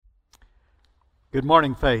Good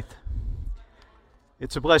morning, Faith.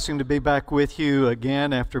 It's a blessing to be back with you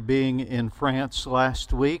again after being in France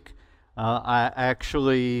last week. I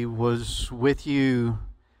actually was with you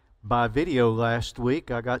by video last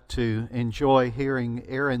week. I got to enjoy hearing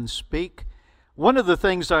Aaron speak. One of the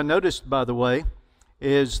things I noticed, by the way,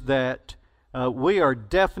 is that we are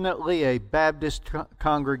definitely a Baptist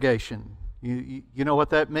congregation. You know what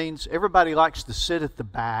that means? Everybody likes to sit at the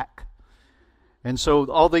back. And so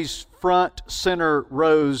all these front center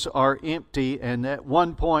rows are empty, and at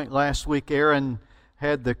one point last week Aaron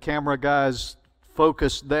had the camera guys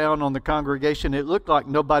focused down on the congregation. It looked like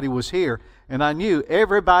nobody was here, and I knew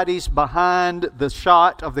everybody's behind the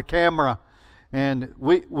shot of the camera. And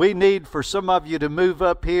we need for some of you to move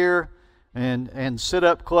up here and sit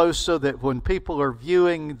up close so that when people are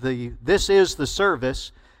viewing this is the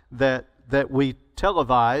service that we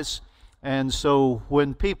televise. And so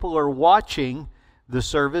when people are watching the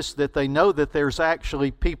service, that they know that there's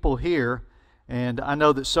actually people here. And I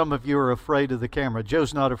know that some of you are afraid of the camera.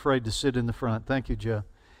 Joe's not afraid to sit in the front. Thank you, Joe.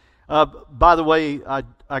 By the way,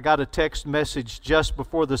 I got a text message just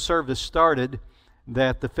before the service started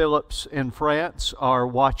that the Phillips in France are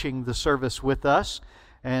watching the service with us.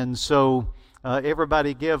 And so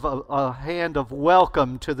everybody give a hand of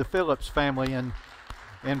welcome to the Phillips family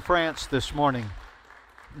in France this morning.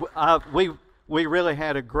 We really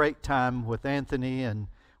had a great time with Anthony and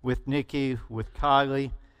with Nikki, with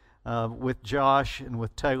Kylie, with Josh, and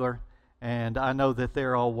with Taylor. And I know that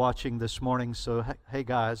they're all watching this morning. So, hey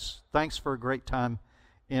guys, thanks for a great time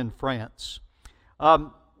in France.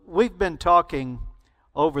 We've been talking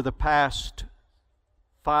over the past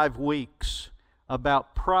 5 weeks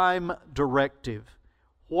about Prime Directive.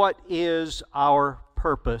 What is our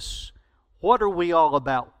purpose? What are we all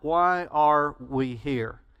about? Why are we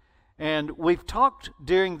here? And we've talked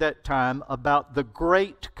during that time about the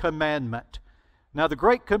Great Commandment. Now, the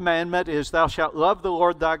Great Commandment is, thou shalt love the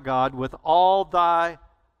Lord thy God with all thy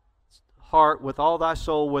heart, with all thy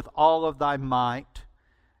soul, with all of thy might.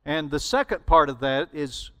 And the second part of that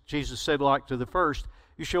is, Jesus said like to the first,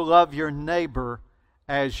 you shall love your neighbor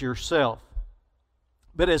as yourself.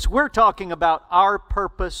 But as we're talking about our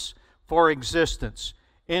purpose for existence,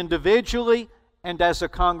 individually and as a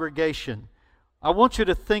congregation, I want you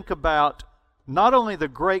to think about not only the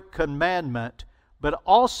Great Commandment, but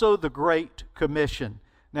also the Great Commission.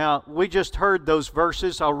 Now, we just heard those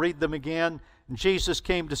verses. I'll read them again. And Jesus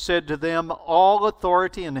came to said to them, all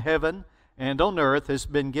authority in heaven and on earth has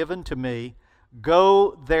been given to me.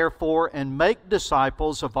 Go, therefore, and make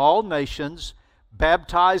disciples of all nations,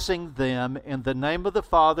 baptizing them in the name of the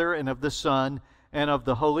Father and of the Son and of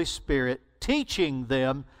the Holy Spirit, teaching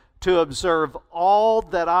them to observe all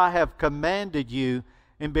that I have commanded you,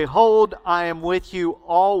 and behold, I am with you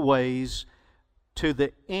always to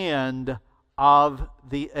the end of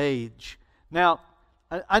the age. Now,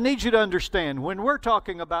 I need you to understand, when we're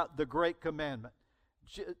talking about the Great Commandment,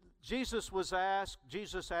 Jesus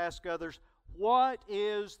asked others, what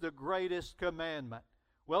is the greatest commandment?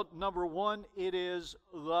 Well, number one, it is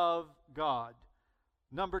love God.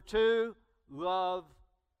 Number two, love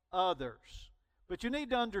others. But you need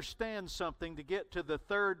to understand something to get to the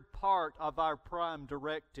third part of our Prime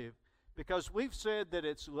Directive, because we've said that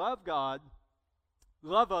it's love God,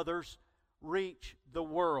 love others, reach the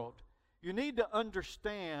world. You need to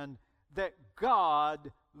understand that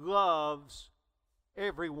God loves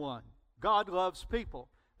everyone. God loves people.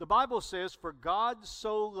 The Bible says, for God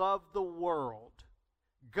so loved the world,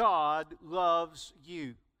 God loves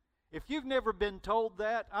you. If you've never been told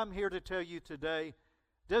that, I'm here to tell you today,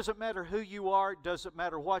 doesn't matter who you are, doesn't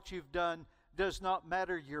matter what you've done, does not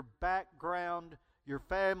matter your background, your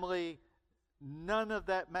family, none of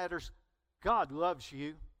that matters. God loves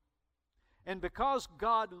you. And because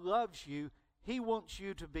God loves you, He wants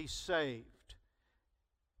you to be saved.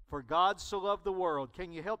 For God so loved the world.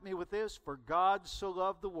 Can you help me with this? For God so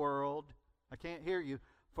loved the world. I can't hear you.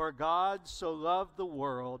 For God so loved the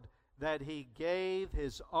world that He gave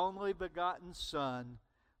His only begotten Son,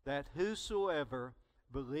 that whosoever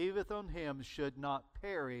believeth on Him should not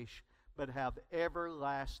perish, but have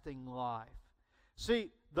everlasting life. See,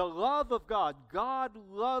 the love of God. God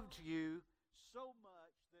loved you so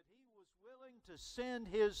much that He was willing to send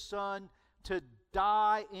His Son to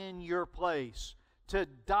die in your place, to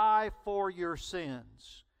die for your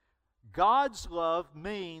sins. God's love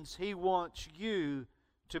means He wants you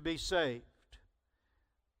to be saved.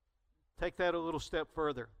 Take that a little step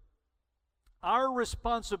further. Our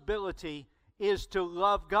responsibility is to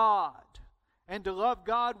love God, and to love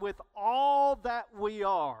God with all that we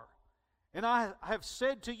are. And I have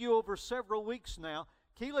said to you over several weeks now,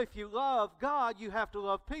 Keela, if you love God, you have to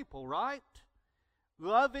love people, right?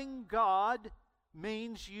 Loving God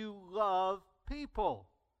means you love people.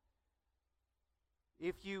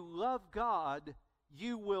 If you love God,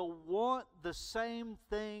 you will want the same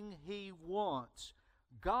thing He wants.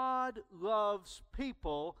 God loves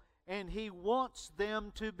people, and He wants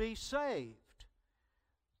them to be saved.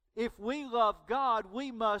 If we love God,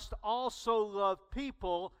 we must also love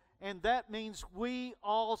people, and that means we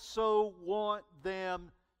also want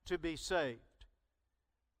them to be saved.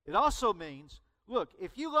 It also means, look,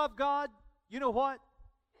 if you love God, you know what?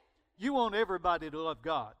 You want everybody to love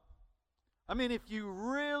God. I mean, if you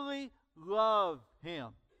really love Him,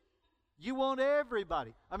 you want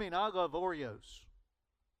everybody. I mean, I love Oreos.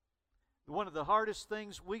 One of the hardest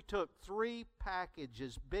things, we took 3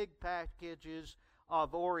 packages, big packages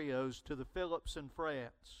of Oreos to the Philips in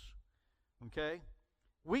France. Okay?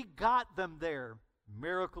 We got them there.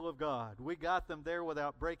 Miracle of God. We got them there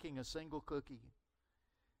without breaking a single cookie.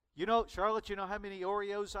 You know, Charlotte, you know how many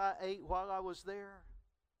Oreos I ate while I was there?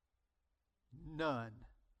 None.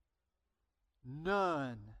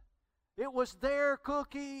 None. It was their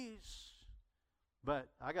cookies. But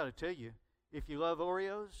I got to tell you, if you love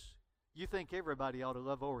Oreos, you think everybody ought to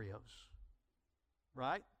love Oreos.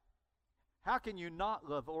 Right? How can you not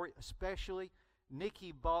love Oreos? Especially,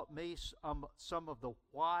 Nikki bought me some of the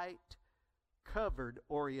white covered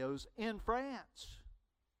Oreos in France.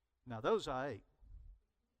 Now, those I ate.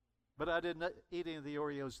 But I didn't eat any of the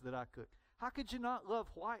Oreos that I cooked. How could you not love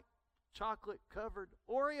white chocolate-covered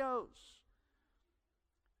Oreos?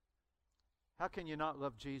 How can you not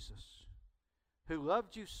love Jesus, who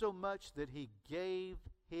loved you so much that He gave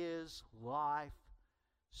His life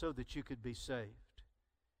so that you could be saved?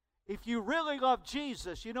 If you really love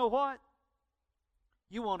Jesus, you know what?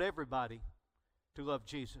 You want everybody to love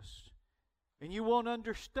Jesus. And you won't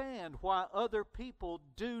understand why other people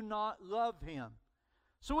do not love Him.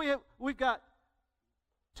 So we've got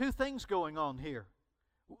 2 things going on here.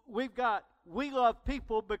 We love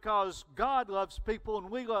people because God loves people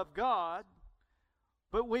and we love God.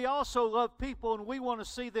 But we also love people and we want to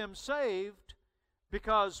see them saved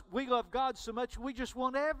because we love God so much we just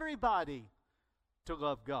want everybody to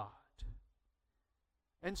love God.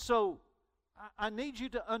 And so I need you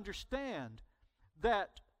to understand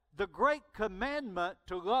that the great commandment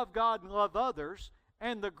to love God and love others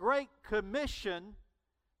and the great commission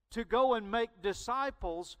to go and make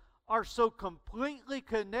disciples are so completely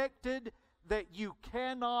connected that you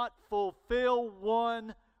cannot fulfill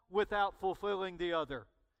one without fulfilling the other.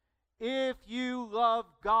 If you love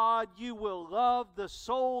God, you will love the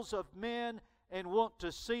souls of men and want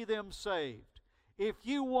to see them saved. If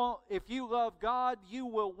you love God, you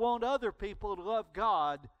will want other people to love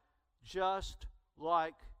God just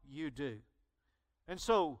like you do. And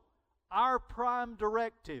so, our prime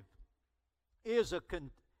directive is a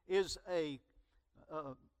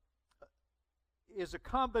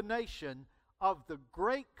combination of the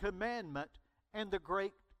Great Commandment and the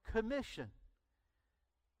Great Commission.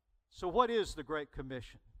 So what is the Great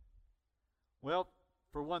Commission? Well,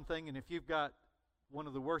 for one thing, and if you've got one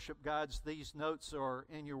of the worship guides, these notes are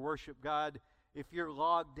in your worship guide. If you're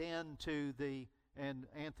logged in to and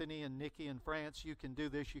Anthony and Nikki in France, you can do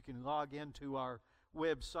this. You can log into our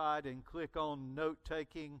website and click on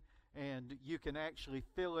note-taking, and you can actually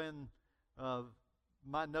fill in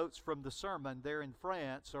my notes from the sermon there in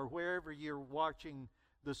France or wherever you're watching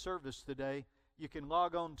the service today. You can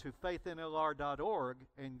log on to faithnlr.org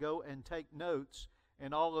and go and take notes,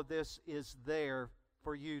 and all of this is there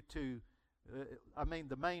for you to,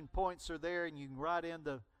 the main points are there, and you can write in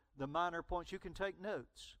the minor points. You can take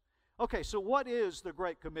notes. Okay, so what is the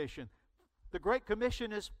Great Commission? The Great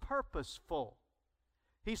Commission is purposeful.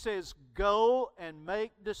 He says, go and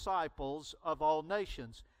make disciples of all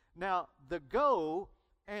nations. Now, the go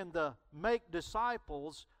and the make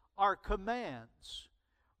disciples are commands.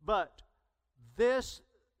 But this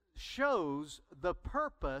shows the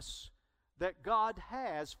purpose that God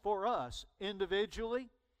has for us individually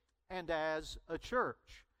and as a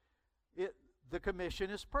church. The commission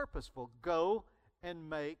is purposeful. Go and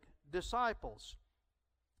make disciples.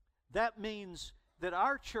 That means that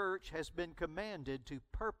our church has been commanded to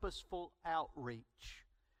purposeful outreach.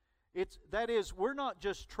 That is, we're not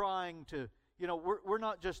just trying to, we're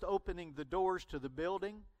not just opening the doors to the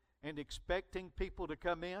building and expecting people to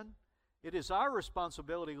come in. It is our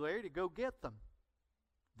responsibility, Larry, to go get them.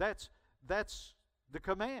 That's the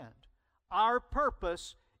command. Our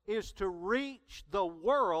purpose is to reach the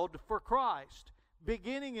world for Christ,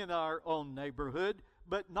 beginning in our own neighborhood,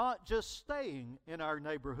 but not just staying in our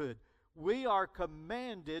neighborhood. We are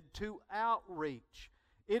commanded to outreach.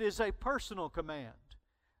 It is a personal command.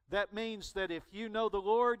 That means that if you know the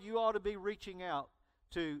Lord, you ought to be reaching out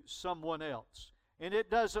to someone else. And it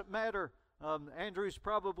doesn't matter. Andrew's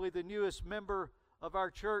probably the newest member of our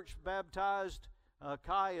church, baptized.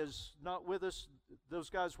 Kai is not with us. Those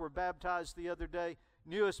guys were baptized the other day.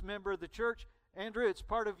 Newest member of the church. Andrew, it's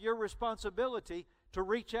part of your responsibility to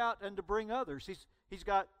reach out and to bring others. He's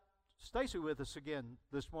got Stacy with us again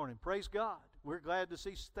this morning. Praise God. We're glad to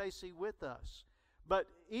see Stacy with us. But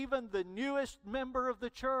even the newest member of the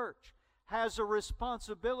church has a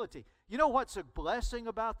responsibility. You know what's a blessing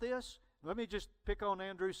about this? Let me just pick on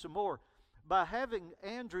Andrew some more. By having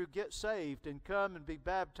Andrew get saved and come and be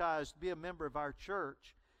baptized, be a member of our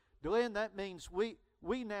church, Glenn, that means we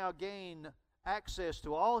now gain access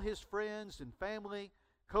to all his friends and family,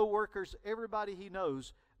 co-workers, everybody he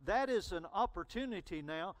knows. That is an opportunity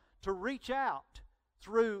now to reach out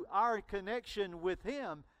through our connection with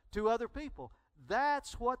him to other people.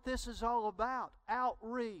 That's what this is all about,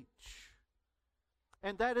 outreach.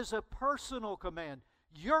 And that is a personal command.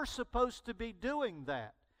 You're supposed to be doing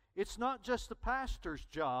that. It's not just the pastor's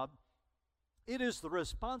job. It is the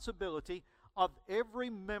responsibility of every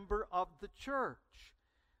member of the church.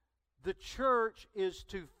 The church is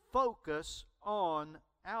to focus on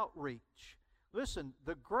outreach. Listen,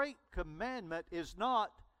 the Great Commandment is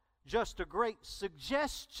not just a great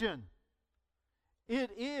suggestion.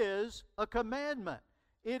 It is a commandment.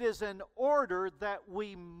 It is an order that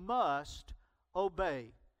we must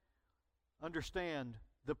obey. Understand,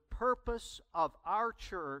 the purpose of our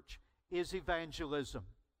church is evangelism.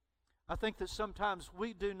 I think that sometimes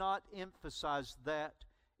we do not emphasize that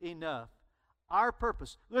enough. Our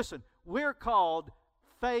purpose, listen, we're called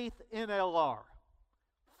Faith NLR.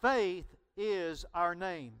 Faith is our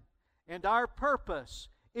name. And our purpose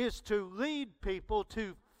is to lead people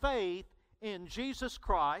to faith in Jesus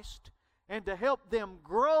Christ and to help them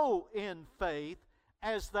grow in faith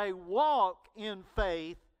as they walk in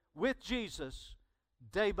faith with Jesus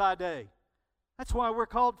day by day. That's why we're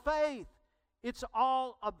called faith. It's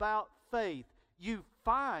all about faith. You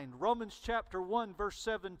find Romans chapter 1 verse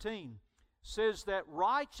 17 says that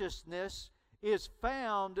righteousness is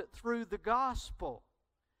found through the gospel,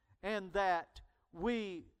 and that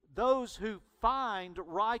those who find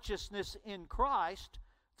righteousness in Christ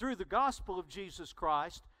through the gospel of Jesus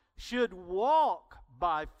Christ should walk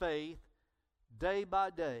by faith day by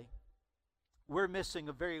day. We're missing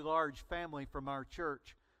a very large family from our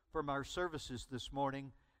church, from our services this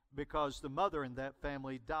morning, because the mother in that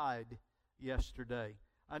family died yesterday.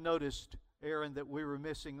 I noticed, Aaron, that we were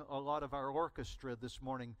missing a lot of our orchestra this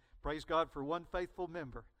morning. Praise God for one faithful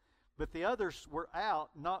member. But the others were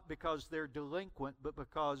out, not because they're delinquent, but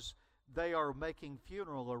because they are making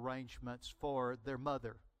funeral arrangements for their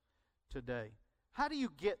mother today. How do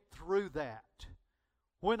you get through that?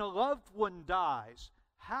 When a loved one dies,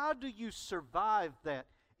 how do you survive that?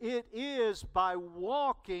 It is by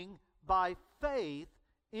walking by faith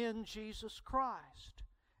in Jesus Christ.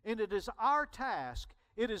 And it is our task,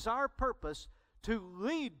 it is our purpose to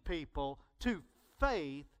lead people to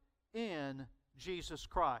faith in Jesus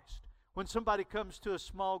Christ. When somebody comes to a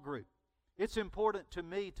small group, it's important to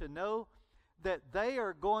me to know that they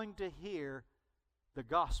are going to hear the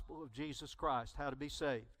gospel of Jesus Christ, how to be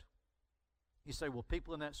saved. You say, well,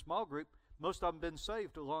 people in that small group, most of them have been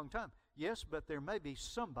saved a long time. Yes, but there may be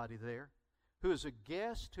somebody there who is a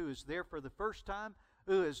guest, who is there for the first time,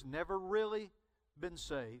 who has never really been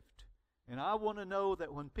saved. And I want to know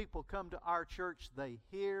that when people come to our church, they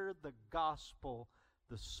hear the gospel,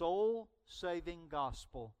 the soul-saving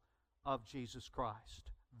gospel of Jesus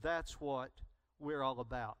Christ. That's what we're all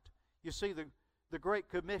about. You see, the Great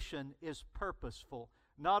Commission is purposeful.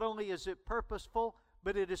 Not only is it purposeful,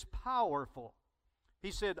 but it is powerful.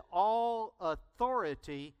 He said, all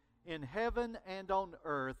authority in heaven and on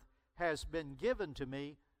earth has been given to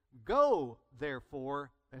me. Go,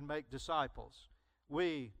 therefore, and make disciples.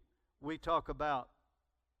 We talk about,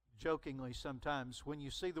 jokingly sometimes, when you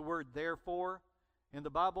see the word therefore in the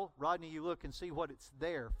Bible, Rodney, you look and see what it's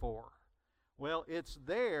there for. Well, it's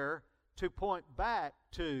there to point back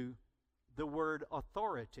to the word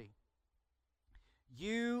authority.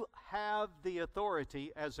 You have the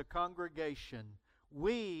authority as a congregation.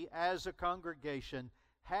 We, as a congregation,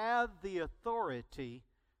 have the authority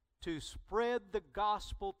to spread the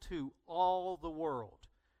gospel to all the world.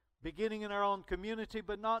 Beginning in our own community,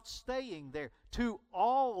 but not staying there. To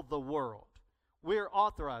all the world. We're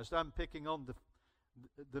authorized. I'm picking on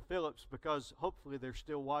the Phillips because hopefully they're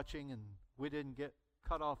still watching and we didn't get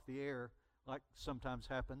cut off the air like sometimes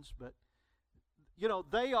happens. But, you know,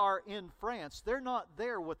 they are in France. They're not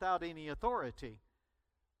there without any authority.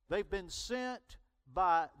 They've been sent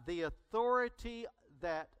by the authority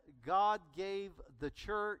that God gave the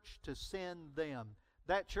church to send them.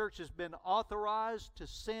 that church has been authorized to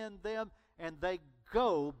send them, and they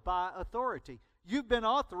go by authority. You've been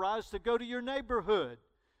authorized to go to your neighborhood.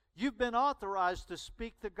 You've been authorized to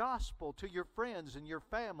speak the gospel to your friends and your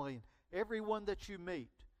family and everyone that you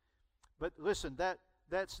meet. But listen,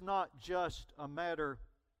 that's not just a matter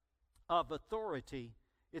of authority.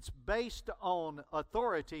 It's based on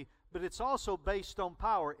authority, but it's also based on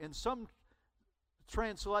power. In some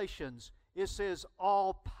translations, it says,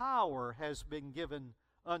 all power has been given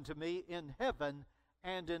unto me in heaven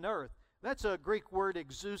and in earth. That's a Greek word,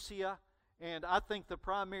 exousia, and I think the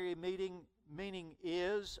primary meaning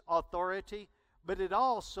is authority, but it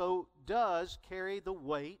also does carry the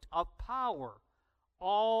weight of power.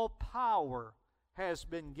 All power has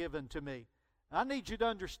been given to me. I need you to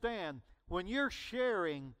understand, when you're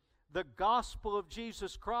sharing the gospel of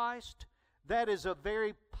Jesus Christ, that is a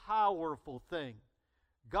very powerful thing.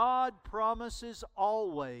 God promises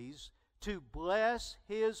always to bless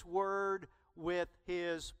His word with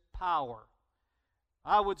His power.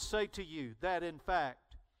 I would say to you that, in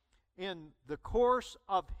fact, in the course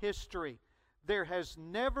of history, there has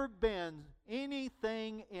never been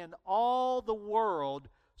anything in all the world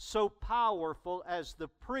so powerful as the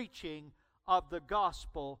preaching of the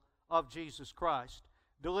gospel of Jesus Christ.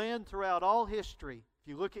 Delenn, throughout all history, if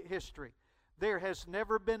you look at history, there has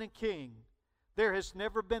never been a king, there has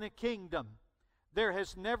never been a kingdom, there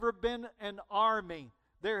has never been an army,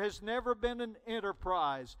 there has never been an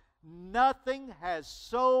enterprise. Nothing has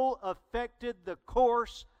so affected the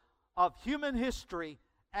course of human history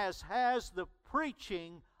as has the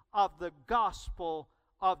preaching of the gospel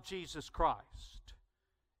of Jesus Christ.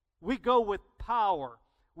 We go with power.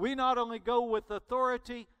 We not only go with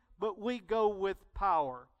authority, but we go with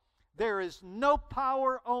power. There is no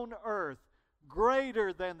power on earth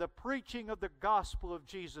greater than the preaching of the gospel of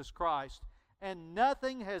Jesus Christ. And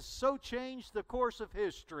nothing has so changed the course of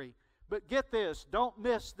history. But get this, don't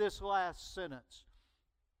miss this last sentence.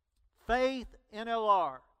 Faith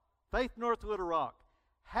NLR, Faith North Little Rock,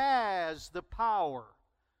 has the power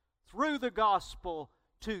through the gospel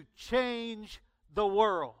to change the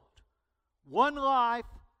world. One life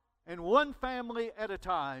and one family at a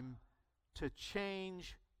time to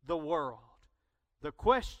change the world. The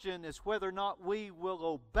question is whether or not we will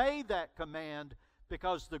obey that command,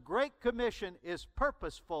 because the Great Commission is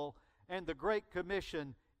purposeful and the Great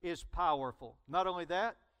Commission is powerful. Not only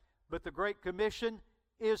that, but the Great Commission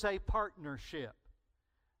is a partnership.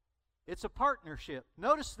 It's a partnership.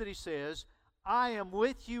 Notice that he says, I am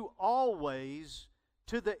with you always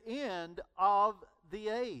to the end of the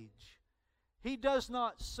age. He does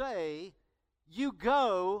not say, you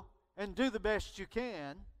go and do the best you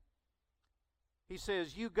can. He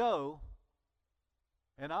says, you go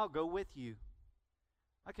and I'll go with you.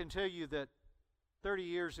 I can tell you that 30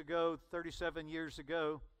 years ago, 37 years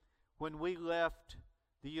ago, when we left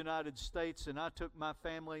the United States and I took my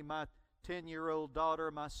family, my 10-year-old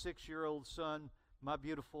daughter, my 6-year-old son, my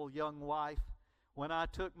beautiful young wife, when I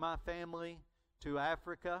took my family to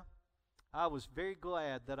Africa, I was very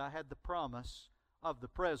glad that I had the promise of the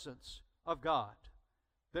presence of God,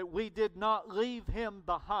 that we did not leave Him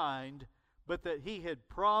behind, but that He had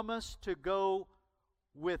promised to go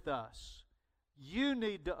with us. You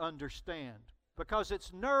need to understand, because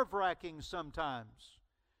it's nerve-wracking sometimes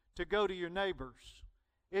to go to your neighbors.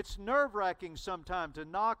 It's nerve-wracking sometimes to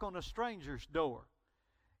knock on a stranger's door.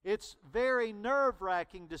 It's very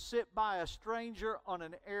nerve-wracking to sit by a stranger on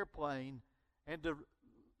an airplane and to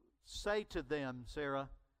say to them, Sarah,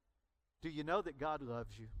 do you know that God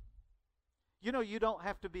loves you? You know, you don't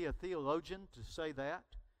have to be a theologian to say that.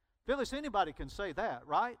 Phyllis, anybody can say that,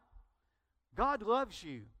 right? God loves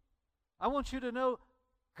you. I want you to know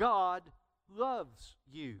God loves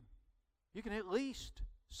you. You can at least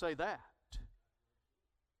say that.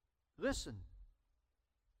 Listen,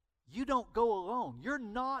 you don't go alone. You're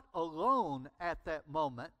not alone at that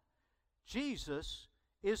moment. Jesus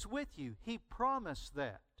is with you. He promised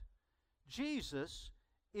that. Jesus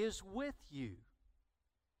is with you.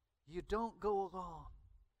 You don't go alone.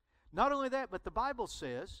 Not only that, but the Bible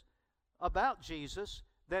says about Jesus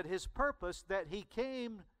that His purpose, that He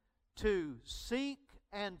came to seek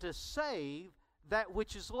and to save that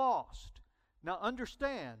which is lost. Now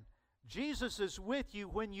understand, Jesus is with you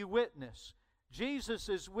when you witness. Jesus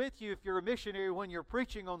is with you if you're a missionary when you're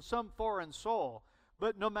preaching on some foreign soil.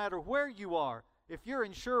 But no matter where you are, if you're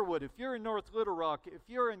in Sherwood, if you're in North Little Rock, if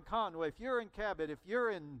you're in Conway, if you're in Cabot, if you're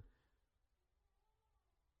in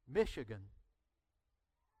Michigan,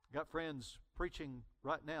 got friends preaching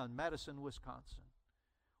right now in Madison, Wisconsin.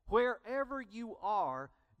 Wherever you are,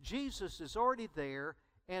 Jesus is already there,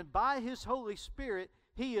 and by His Holy Spirit,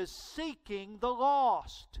 he is seeking the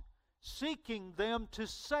lost, seeking them to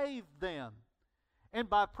save them. And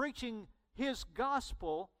by preaching his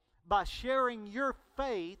gospel, by sharing your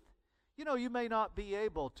faith, you know, you may not be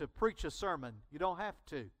able to preach a sermon. You don't have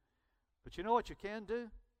to. But you know what you can do?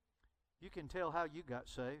 You can tell how you got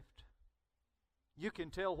saved. You can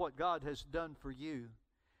tell what God has done for you.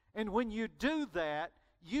 And when you do that,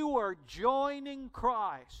 you are joining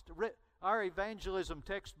Christ. Our evangelism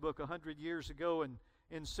textbook 100 years ago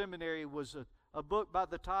in seminary was a book by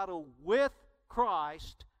the title, With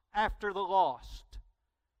Christ After the Lost.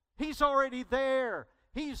 He's already there.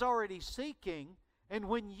 He's already seeking. And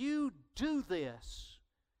when you do this,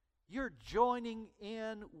 you're joining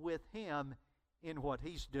in with Him in what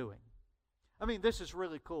He's doing. I mean, this is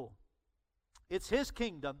really cool. It's His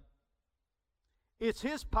kingdom. It's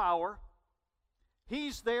His power.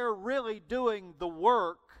 He's there really doing the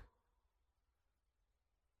work.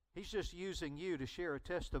 He's just using you to share a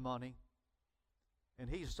testimony. And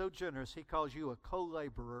He's so generous, He calls you a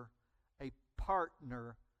co-laborer, a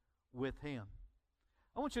partner with Him.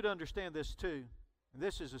 I want you to understand this too. And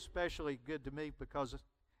this is especially good to me because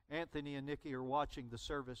Anthony and Nikki are watching the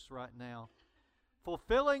service right now.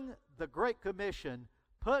 Fulfilling the Great Commission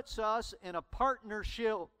puts us in a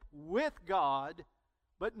partnership with God,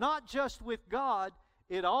 but not just with God,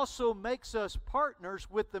 it also makes us partners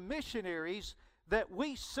with the missionaries that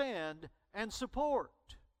we send and support.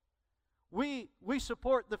 We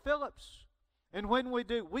support the Phillips. And when we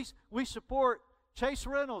do, we support Chase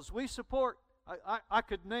Reynolds. We support, I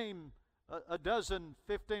could name a dozen,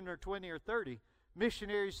 15 or 20 or 30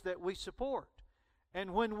 missionaries that we support.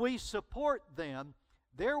 And when we support them,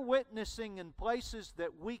 they're witnessing in places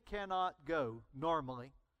that we cannot go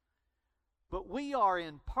normally. But we are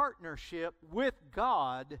in partnership with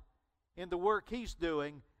God in the work He's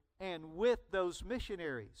doing and with those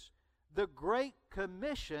missionaries. The Great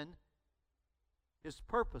Commission is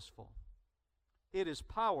purposeful. It is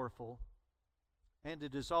powerful. And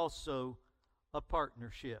it is also a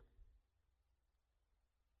partnership.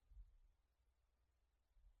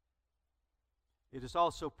 It is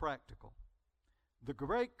also practical. The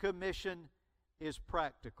Great Commission is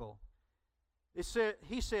practical.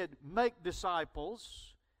 He said, make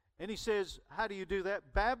disciples. And He says, how do you do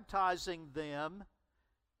that? Baptizing them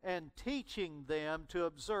and teaching them to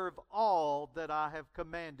observe all that I have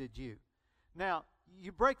commanded you. Now,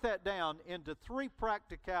 you break that down into three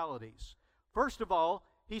practicalities. First of all,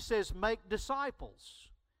 He says, make disciples.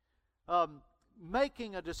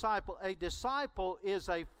 Making a disciple is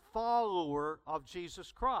a follower of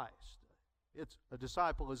Jesus Christ. A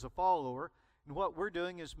disciple is a follower, and what we're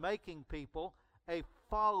doing is making people a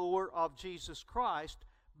follower of Jesus Christ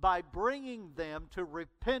by bringing them to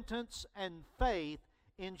repentance and faith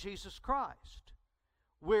in Jesus Christ.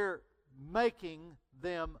 We're making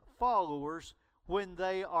them followers when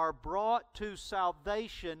they are brought to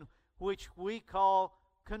salvation, which we call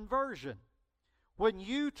conversion. When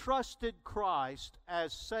you trusted Christ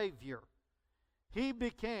as Savior, He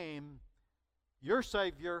became your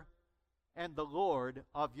Savior and the Lord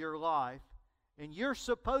of your life. And you're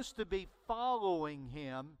supposed to be following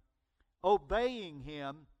Him, obeying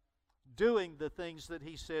Him, doing the things that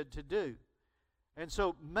He said to do. And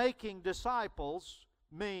so making disciples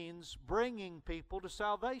means bringing people to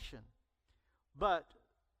salvation. But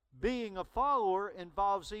being a follower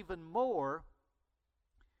involves even more.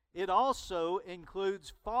 It also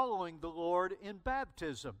includes following the Lord in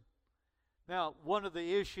baptism. Now, one of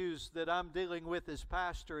the issues that I'm dealing with as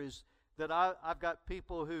pastor is that I've got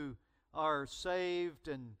people who are saved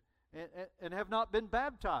and have not been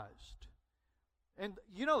baptized. And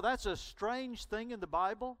you know, that's a strange thing in the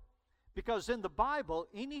Bible, because in the Bible,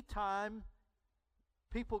 anytime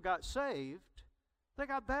people got saved, they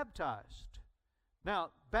got baptized. Now,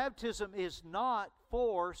 baptism is not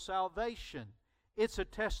for salvation. It's a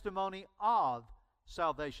testimony of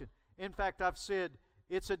salvation. In fact, I've said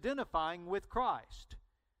it's identifying with Christ.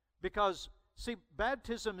 Because, see,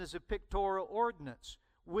 baptism is a pictorial ordinance.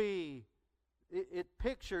 It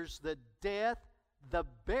pictures the death, the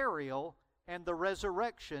burial, and the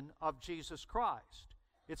resurrection of Jesus Christ.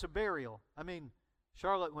 It's a burial. I mean,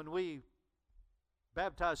 Charlotte, when we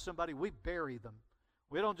baptize somebody, we bury them.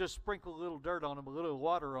 We don't just sprinkle a little dirt on them, a little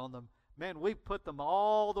water on them. Man, we put them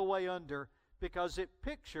all the way under, because it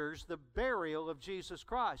pictures the burial of Jesus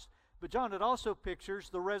Christ. But John, it also pictures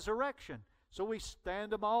the resurrection. So we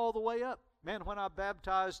stand them all the way up. Man, when I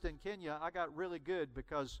baptized in Kenya, I got really good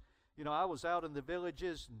because, you know, I was out in the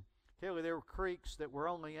villages, and Kelly, there were creeks that were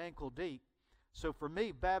only ankle deep. So for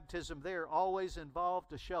me, baptism there always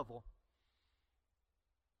involved a shovel.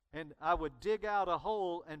 And I would dig out a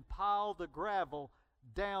hole and pile the gravel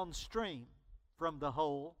downstream from the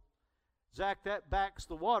hole, Zach, that backs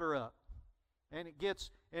the water up.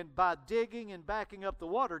 And by digging and backing up the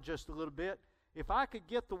water just a little bit, if I could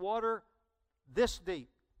get the water this deep,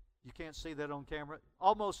 you can't see that on camera,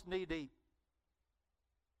 almost knee deep.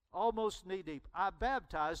 Almost knee deep. I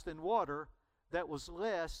baptized in water that was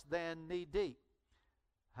less than knee deep.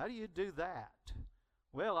 How do you do that?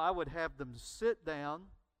 Well, I would have them sit down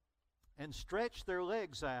and stretch their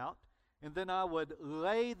legs out, and then I would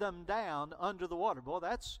lay them down under the water. Boy,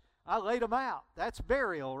 I laid them out. That's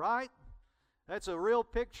burial, right? That's a real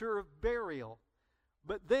picture of burial.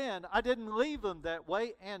 But then I didn't leave them that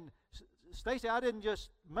way, and Stacy, I didn't just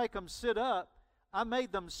make them sit up. I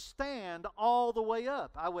made them stand all the way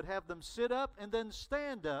up. I would have them sit up and then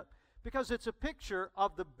stand up, because it's a picture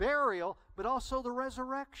of the burial, but also the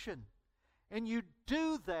resurrection. And you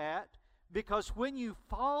do that because when you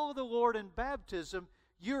follow the Lord in baptism,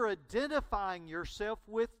 you're identifying yourself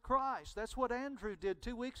with Christ. That's what Andrew did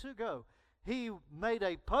 2 weeks ago. He made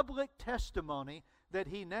a public testimony that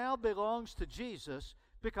he now belongs to Jesus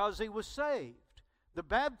because he was saved. The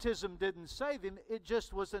baptism didn't save him. It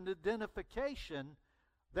just was an identification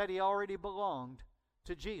that he already belonged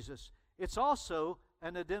to Jesus. It's also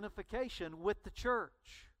an identification with the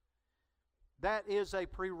church. That is a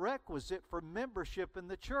prerequisite for membership in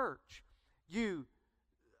the church.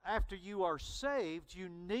 After you are saved, you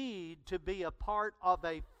need to be a part of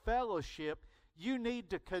a fellowship. You need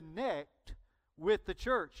to connect with the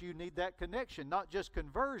church. You need that connection, not just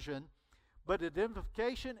conversion, but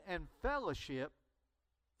identification and fellowship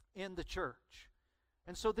in the church.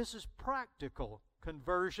 And so this is practical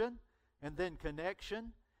conversion and then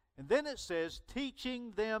connection. And then it says,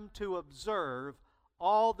 teaching them to observe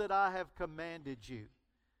all that I have commanded you.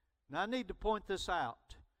 Now I need to point this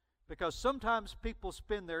out, because sometimes people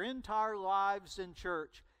spend their entire lives in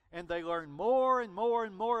church and they learn more and more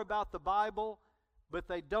and more about the Bible, but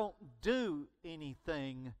they don't do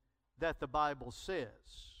anything that the Bible says.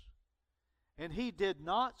 And he did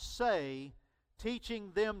not say,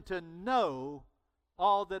 teaching them to know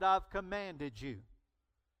all that I've commanded you.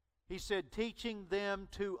 He said, teaching them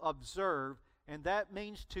to observe, and that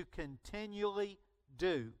means to continually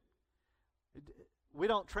do. We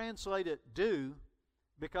don't translate it do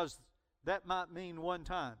because that might mean one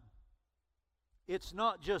time. It's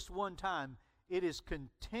not just one time. It is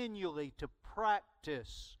continually to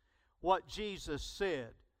practice what Jesus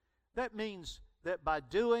said. That means that by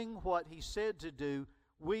doing what he said to do,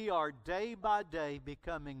 we are day by day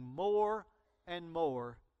becoming more and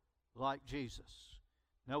more like Jesus.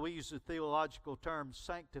 Now we use the theological term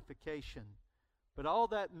sanctification, but all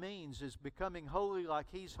that means is becoming holy like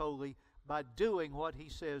he's holy by doing what he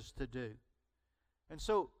says to do. And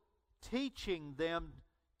so teaching them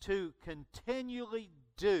to continually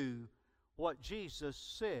do what Jesus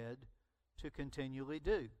said to continually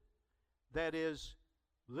do. That is,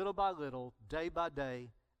 little by little, day by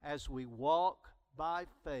day, as we walk by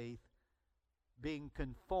faith, being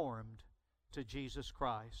conformed to Jesus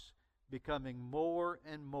Christ, becoming more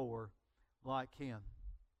and more like him.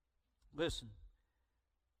 Listen,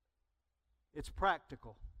 it's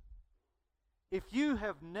practical. If you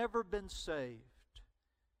have never been saved,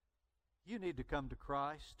 you need to come to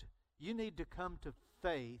Christ. You need to come to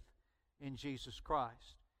faith in Jesus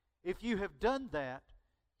Christ. If you have done that,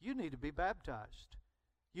 you need to be baptized.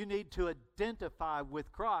 You need to identify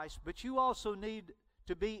with Christ, but you also need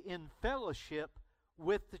to be in fellowship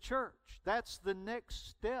with the church. That's the next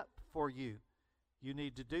step for you. You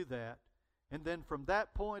need to do that. And then from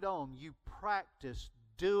that point on, you practice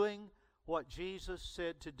doing what Jesus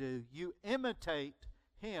said to do. You imitate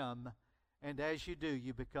him, and as you do,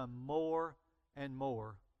 you become more and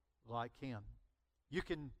more like him. You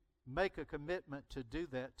can make a commitment to do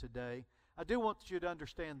that today. I do want you to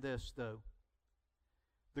understand this, though.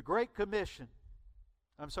 The Great Commission,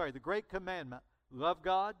 the Great Commandment, love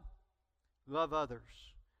God, love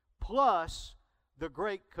others, plus the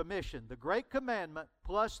Great Commission. The Great Commandment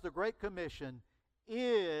plus the Great Commission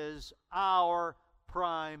is our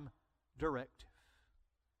prime directive.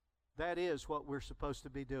 That is what we're supposed to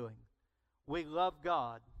be doing. We love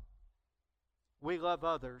God, we love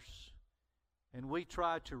others, and we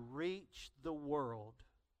try to reach the world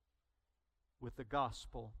with the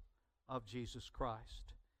gospel of Jesus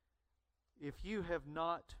Christ. If you have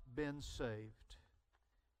not been saved,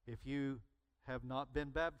 if you have not been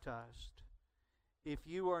baptized, if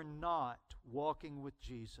you are not walking with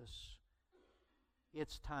Jesus,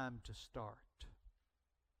 it's time to start.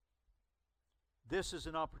 This is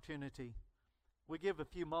an opportunity. We give a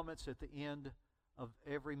few moments at the end of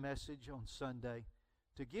every message on Sunday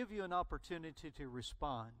to give you an opportunity to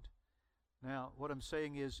respond. Now, what I'm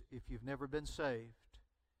saying is, if you've never been saved,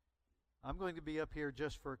 I'm going to be up here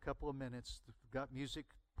just for a couple of minutes. We've got music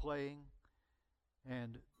playing,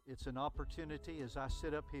 and it's an opportunity as I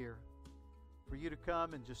sit up here for you to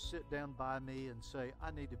come and just sit down by me and say, I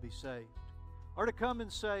need to be saved. Or to come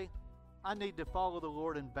and say, I need to follow the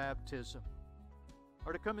Lord in baptism.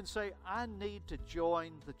 Or to come and say, I need to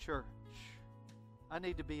join the church. I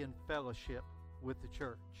need to be in fellowship with the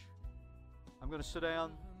church. I'm going to sit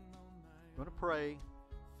down. I'm going to pray.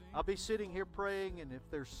 I'll be sitting here praying, and if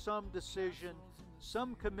there's some decision,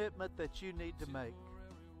 some commitment that you need to make,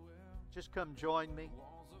 just come join me.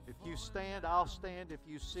 If you stand, I'll stand. If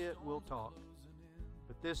you sit, we'll talk.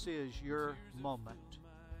 But this is your moment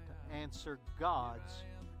to answer God's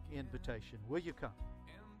invitation. Will you come?